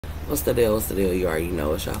What's the deal? What's the deal? You already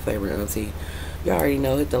know. It's your favorite auntie. You already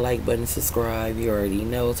know. Hit the like button, subscribe. You already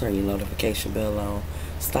know. Turn your notification bell on.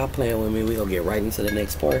 Stop playing with me. We gonna get right into the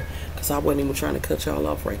next part. Cause I wasn't even trying to cut y'all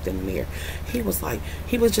off right then and there. He was like,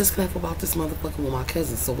 he was just clapping about this motherfucker with my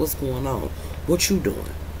cousin. So what's going on? What you doing?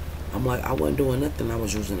 I'm like, I wasn't doing nothing. I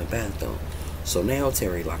was using the bathroom. So now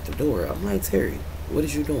Terry locked the door. I'm like, Terry, what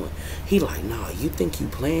is you doing? He like, nah, you think you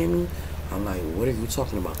playing me? I'm like, what are you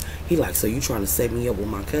talking about? He like, so you trying to set me up with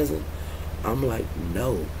my cousin? I'm like,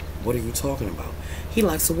 no. What are you talking about? He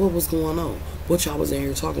like, so what was going on? What y'all was in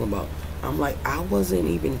here talking about? I'm like, I wasn't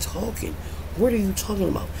even talking. What are you talking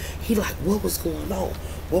about? He like, what was going on?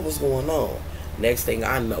 What was going on? Next thing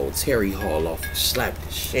I know, Terry hauled off and slapped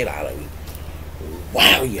the shit out of me.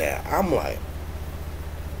 Wow, yeah. I'm like,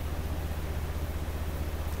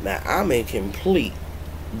 now I'm in complete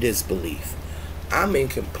disbelief. I'm in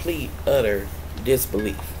complete, utter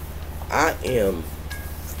disbelief. I am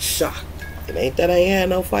shocked. It ain't that I ain't had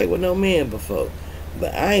no fight with no man before.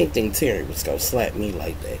 But I ain't think Terry was gonna slap me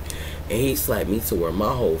like that. And he slapped me to where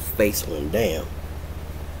my whole face went down.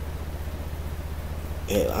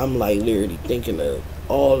 And I'm like literally thinking of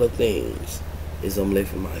all the things as I'm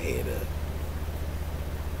lifting my head up.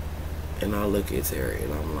 And I look at Terry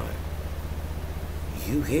and I'm like,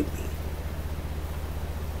 you hit me.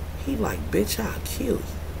 He like, bitch, I'll kill you.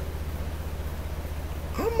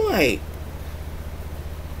 I'm like,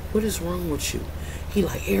 what is wrong with you? He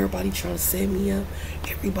like, everybody trying to set me up.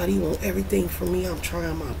 Everybody want everything from me. I'm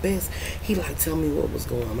trying my best. He like, tell me what was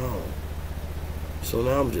going on. So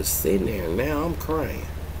now I'm just sitting there. Now I'm crying.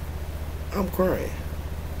 I'm crying.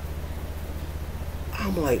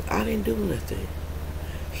 I'm like, I didn't do nothing.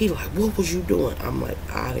 He like, what was you doing? I'm like,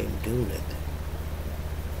 I didn't do nothing.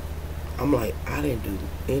 I'm like, I didn't do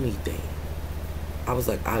anything. I was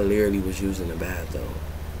like, I literally was using the bathroom.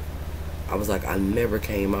 I was like, I never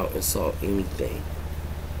came out and saw anything.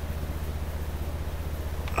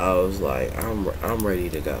 I was like, I'm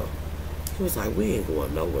ready to go. He was like, we ain't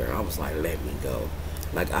going nowhere. I was like, let me go.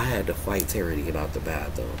 Like, I had to fight Terry to get out the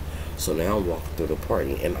bathroom. So now I'm walking through the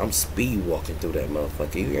party, and I'm speed walking through that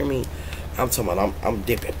motherfucker. You hear me? I'm talking about, I'm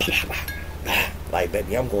dipping. Like,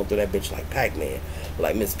 baby, I'm going through that bitch like Pac-Man.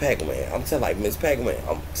 Like Miss Pac-Man. I'm telling like Miss Pac-Man.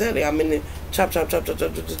 I'm telling you, I'm in there. Chop, chop, chop, chop,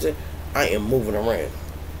 chop, chop, chop. I am moving around.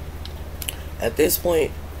 At this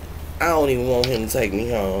point, I don't even want him to take me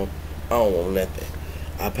home. I don't want nothing.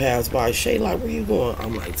 I pass by Shay like, where you going?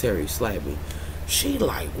 I'm like, Terry, slap me. She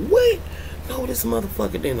like, what? No, this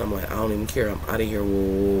motherfucker didn't. I'm like, I don't even care. I'm out of here. Whoa,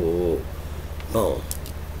 whoa, whoa. Boom.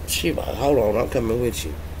 She like, hold on, I'm coming with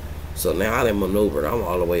you. So now I done maneuvered. I'm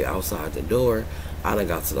all the way outside the door. I done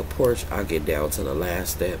got to the porch. I get down to the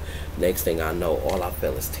last step. Next thing I know, all I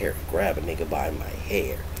felt is Terry grab a nigga by my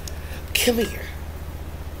hair. Come here.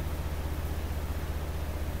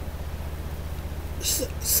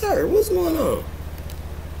 Sir, what's going on?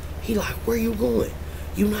 He like, where you going?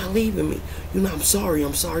 You not leaving me. You know, I'm sorry,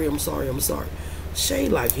 I'm sorry, I'm sorry, I'm sorry. Shay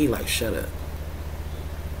like, he like, shut up.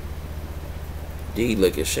 D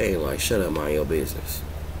look at Shay like, shut up, mind your business.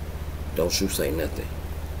 Don't you say nothing.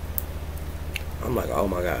 I'm like, oh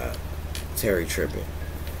my God, Terry tripping.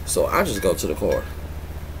 So I just go to the car.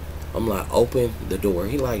 I'm like, open the door.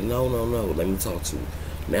 He like, no, no, no, let me talk to you.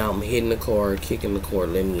 Now I'm hitting the car, kicking the car,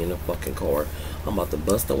 letting me in the fucking car. I'm about to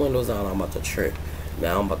bust the windows out. I'm about to trip.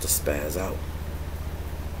 Now I'm about to spaz out.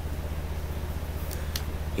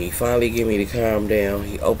 He finally get me to calm down.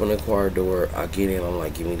 He opened the car door. I get in. I'm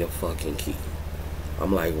like, give me the fucking key.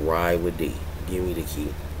 I'm like, ride with D. Give me the key.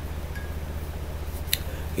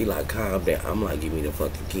 He like, calm down. I'm like, give me the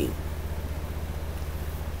fucking key.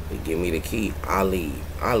 He give me the key. I leave.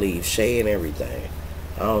 I leave Shay and everything.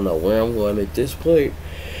 I don't know where I'm going at this point.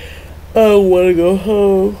 I don't want to go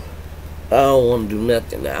home. I don't want to do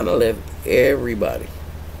nothing. Now I done left everybody.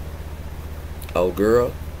 Oh,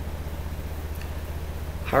 girl.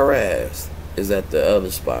 Her ass is at the other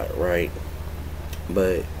spot, right?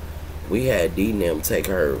 But we had D and them take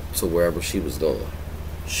her to wherever she was going.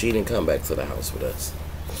 She didn't come back to the house with us.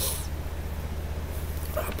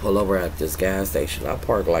 I pull over at this gas station. I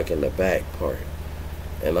park like in the back part.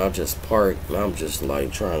 And I just park and I'm just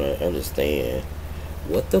like trying to understand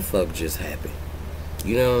what the fuck just happened.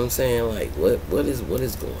 You know what I'm saying? Like what is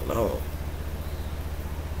going on?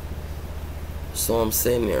 So I'm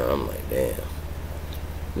sitting there, I'm like, damn.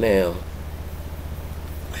 Now,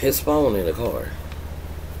 his phone in the car.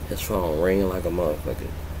 His phone ringing like a motherfucker.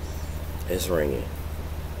 It's ringing.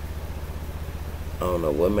 I don't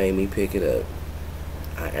know what made me pick it up.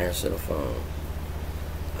 I answer the phone.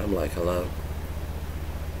 I'm like, hello?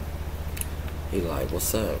 He like,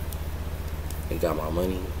 what's up? He got my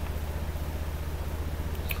money.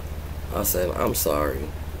 I said, I'm sorry.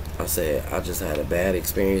 I said, I just had a bad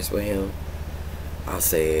experience with him. I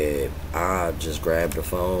said, I just grabbed the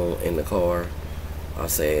phone in the car. I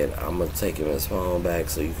said, I'm going to take him his phone back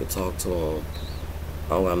so you can talk to him. I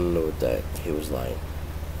don't got to know with that. He was like,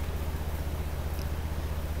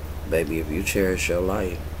 baby, if you cherish your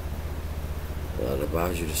life, well, I'd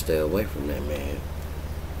advise you to stay away from that man.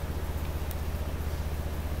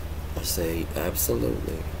 I said,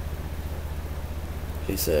 absolutely.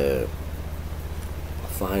 He said,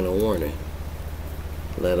 final warning.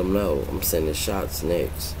 Let him know I'm sending shots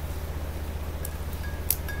next.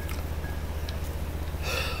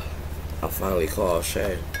 I finally called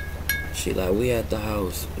Shay. She like, we at the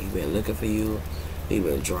house. He been looking for you. He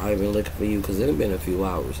been driving looking for you because it had been a few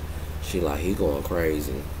hours. She like, he going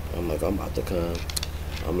crazy. I'm like, I'm about to come.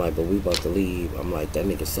 I'm like, but we about to leave. I'm like, that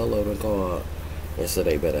nigga Solo done called and so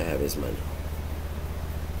they better have his money.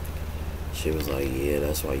 She was like, yeah,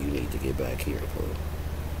 that's why you need to get back here, fool.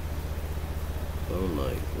 I'm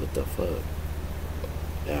like, what the fuck?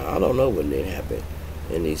 Now, I don't know what did happen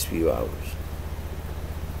in these few hours.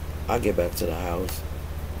 I get back to the house,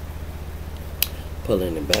 pull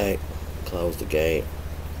in the back, close the gate,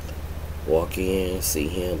 walk in, see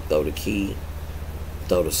him, throw the key,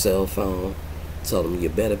 throw the cell phone, tell him you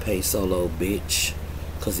better pay Solo, bitch,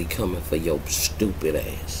 because he coming for your stupid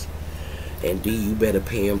ass. And D, you better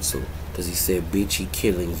pay him too, because he said, bitch, he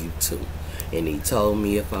killing you too. And he told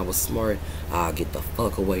me if I was smart, I'll get the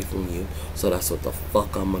fuck away from you. So that's what the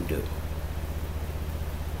fuck I'm gonna do.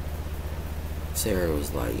 Sarah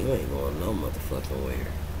was like, you ain't going no motherfucking where.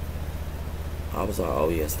 I was like, oh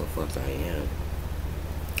yes, the fuck I am.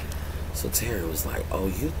 So Terry was like, oh,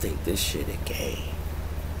 you think this shit a game?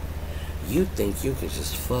 You think you could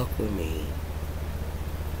just fuck with me,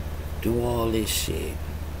 do all this shit,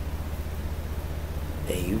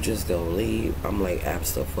 and you just gonna leave? I'm like,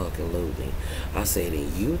 abso-fucking-lutely. I said,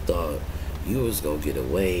 and you thought you was gonna get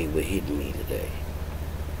away with hitting me today.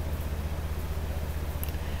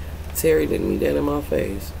 Terry looked me dead in my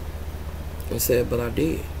face and said, but I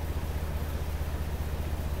did.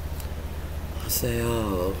 I said,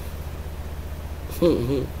 oh.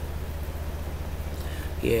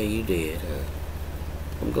 Yeah, you did, huh?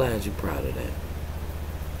 I'm glad you're proud of that.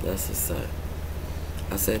 That's what's up.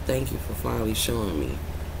 I said, thank you for finally showing me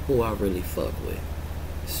who I really fuck with.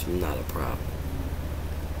 It's not a problem.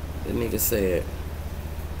 The nigga said,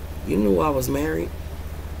 you knew I was married?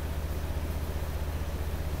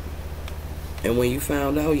 And when you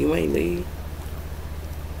found out, you ain't leave?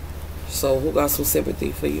 So who got some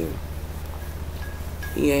sympathy for you?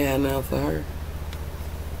 He ain't had nothing for her.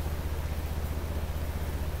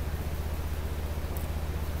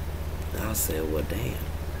 I said, well, damn.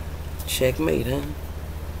 Checkmate, huh?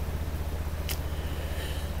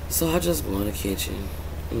 So I just go in the kitchen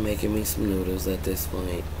making me some noodles at this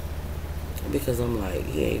point. Because I'm like,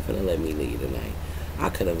 he ain't finna let me leave tonight. I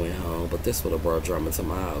could have went home, but this would have brought drama to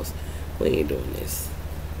my house. We ain't doing this.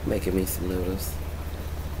 Making me some noodles.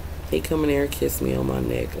 He come in there and kiss me on my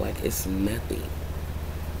neck like it's nothing.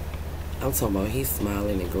 I'm talking about he's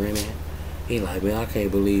smiling and grinning. He like, man, I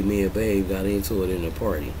can't believe me and babe got into it in the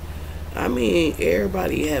party. I mean,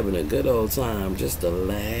 everybody having a good old time, just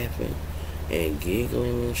laughing and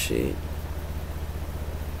giggling and shit.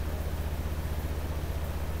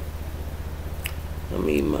 I'm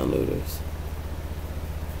eating my noodles.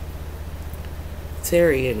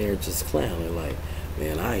 Terry in there just clowning like,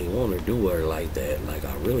 man, I ain't want to do her like that. Like,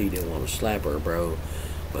 I really didn't want to slap her, bro.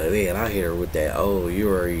 But then I hit her with that, oh, you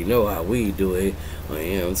already know how we do it. I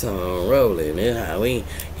am talking rolling. That's how we,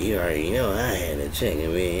 you already know I had to check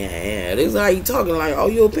him in. Yeah. This is how you talking like, oh,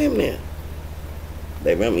 you a pimp now.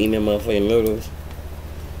 Baby, I'm eating them motherfucking noodles.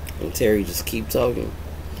 And Terry just keep talking.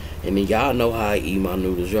 And then y'all know how I eat my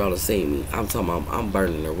noodles. Y'all have seen me. I'm talking about, I'm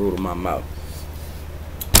burning the root of my mouth.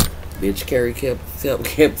 Bitch, Carrie kept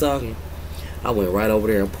talking. I went right over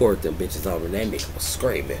there and poured them bitches over. And that nigga was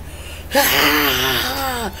screaming.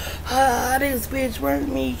 This bitch worked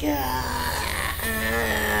me.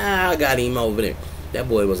 I got him over there. That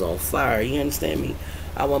boy was on fire. You understand me?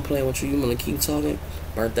 I wasn't playing with you. You want to keep talking?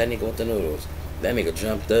 Burnt that nigga with the noodles. That nigga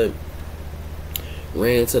jumped up,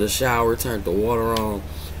 ran to the shower, turned the water on.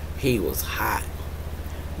 He was hot.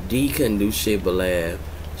 D couldn't do shit but laugh.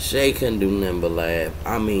 Shay couldn't do nothing but laugh.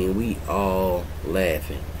 I mean, we all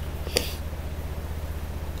laughing.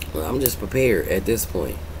 Well, I'm just prepared at this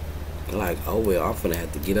point. Like, oh well, I'm finna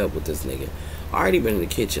have to get up with this nigga. I already been in the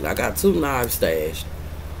kitchen. I got 2 knives stashed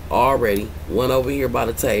already. One over here by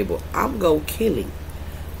the table. I'm gonna kill him.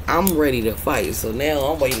 I'm ready to fight. So now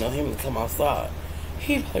I'm waiting on him to come outside.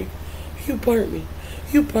 He like, you burnt me.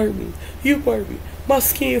 You burnt me. You burnt me. My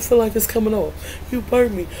skin feel like it's coming off. You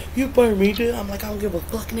burn me. You burn me, dude. I'm like, I don't give a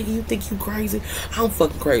fuck, nigga. You think you crazy? I'm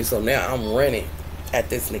fucking crazy. So now I'm running at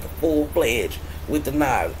this nigga full fledged with the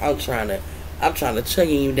knife. I'm trying to chuck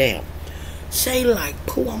you down. Shay like,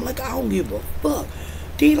 poo. I'm like, I don't give a fuck.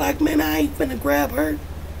 D like, man, I ain't finna grab her.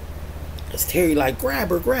 Cause Terry like, grab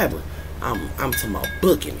her. I'm talking about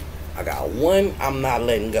booking. I got one I'm not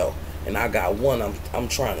letting go, and I got one I'm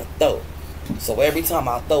trying to throw. So every time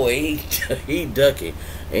I throw it, he ducking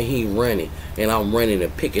and he running, and I'm running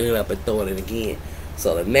and picking it up and throwing it again.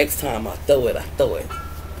 So the next time I throw it,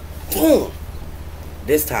 boom.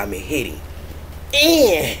 This time it hit him,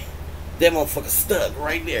 and that motherfucker stuck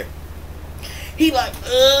right there. He like,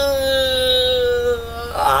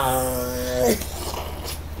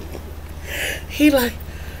 he like,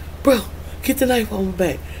 bro, get the knife on my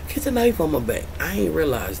back. Get the knife on my back. I ain't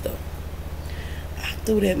realized though. I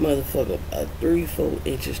threw that motherfucker 3-4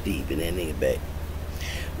 inches deep in that nigga back.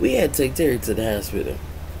 We had to take Terry to the hospital.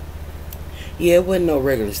 Yeah, it wasn't no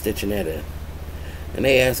regular stitching at her. And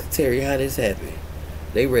they asked Terry how this happened.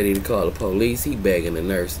 They ready to call the police. He begging the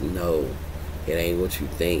nurse, no, it ain't what you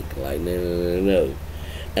think. Like, no.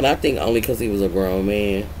 And I think only because he was a grown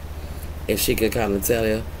man, and she could kind of tell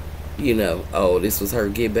him, you know, oh, this was her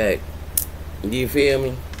get back. You feel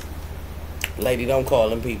me? Lady, don't call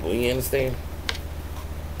them people. You understand?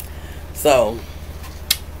 So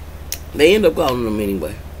they end up calling them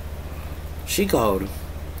anyway. She called him,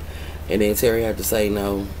 and then Terry had to say,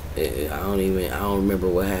 no, I don't remember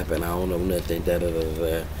what happened. I don't know nothing. I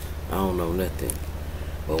don't know nothing.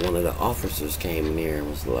 But one of the officers came in there and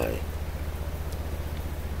was like,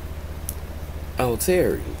 oh,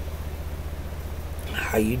 Terry,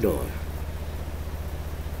 how you doing?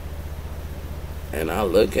 And I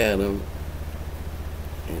look at him,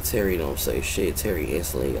 and Terry don't say shit. Terry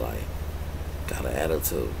instantly like got an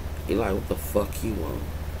attitude. He like, what the fuck you want?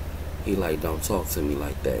 He like, don't talk to me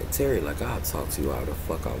like that. Terry like, I'll talk to you how the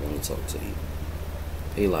fuck I want to talk to you.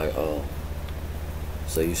 He like, oh,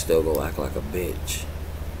 so you still go act like a bitch?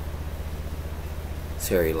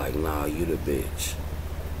 Terry like, nah, you the bitch.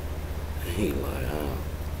 He like, huh?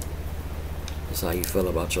 That's how you feel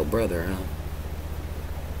about your brother, huh?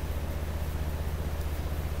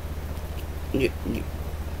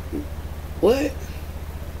 What?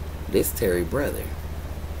 This Terry brother.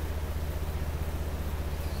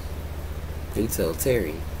 He tell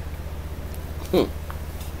Terry,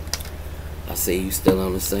 I say you still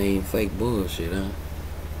on the same fake bullshit, huh?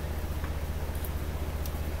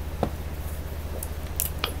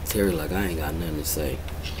 Terry like, I ain't got nothing to say.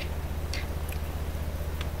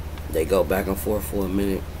 They go back and forth for a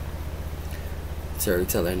minute. Terry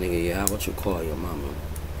tell that nigga, yeah, how about you call your mama?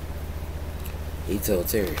 He told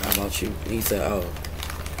Terry, how about you? He said, oh.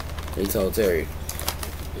 He told Terry,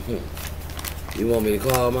 you want me to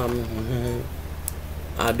call mama?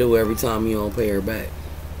 I do every time you don't pay her back.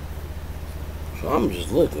 So I'm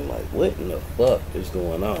just looking like, what in the fuck is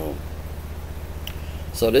going on?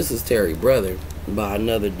 So this is Terry's brother by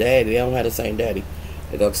another daddy. They don't have the same daddy.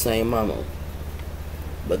 They got the same mama.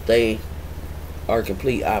 But they are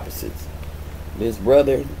complete opposites. This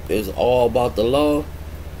brother is all about the law.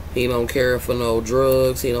 He don't care for no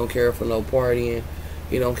drugs. He don't care for no partying.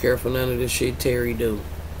 He don't care for none of the shit Terry do.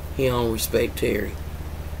 He don't respect Terry.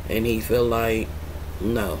 And he feel like,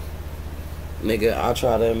 no. Nigga, I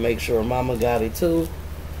try to make sure mama got it too.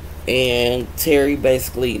 And Terry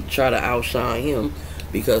basically try to outshine him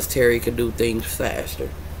because Terry could do things faster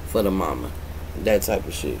for the mama. That type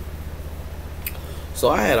of shit. So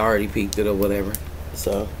I had already peeked it or whatever.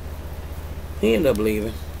 So he ended up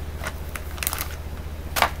leaving.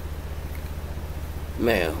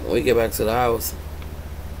 Man, when we get back to the house,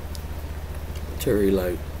 Terry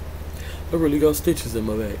like, I really got stitches in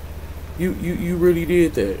my back. You really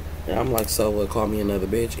did that. And I'm like, so what? Call me another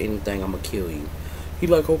bitch. Anything, I'ma kill you. He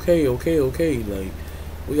like, okay. Like,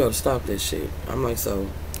 we gotta stop this shit. I'm like, so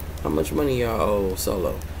how much money y'all owe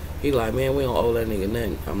Solo? He like, man, we don't owe that nigga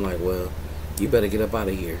nothing. I'm like, well, you better get up out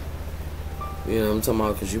of here. You know what I'm talking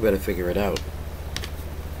about? Because you better figure it out.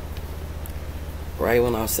 Right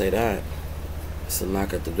when I say that, it's a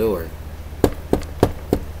knock at the door.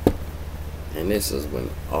 And this is when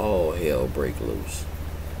all hell break loose.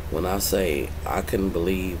 When I say I couldn't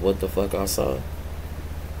believe what the fuck I saw.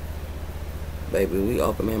 Baby, we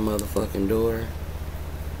open that motherfucking door,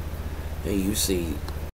 and you see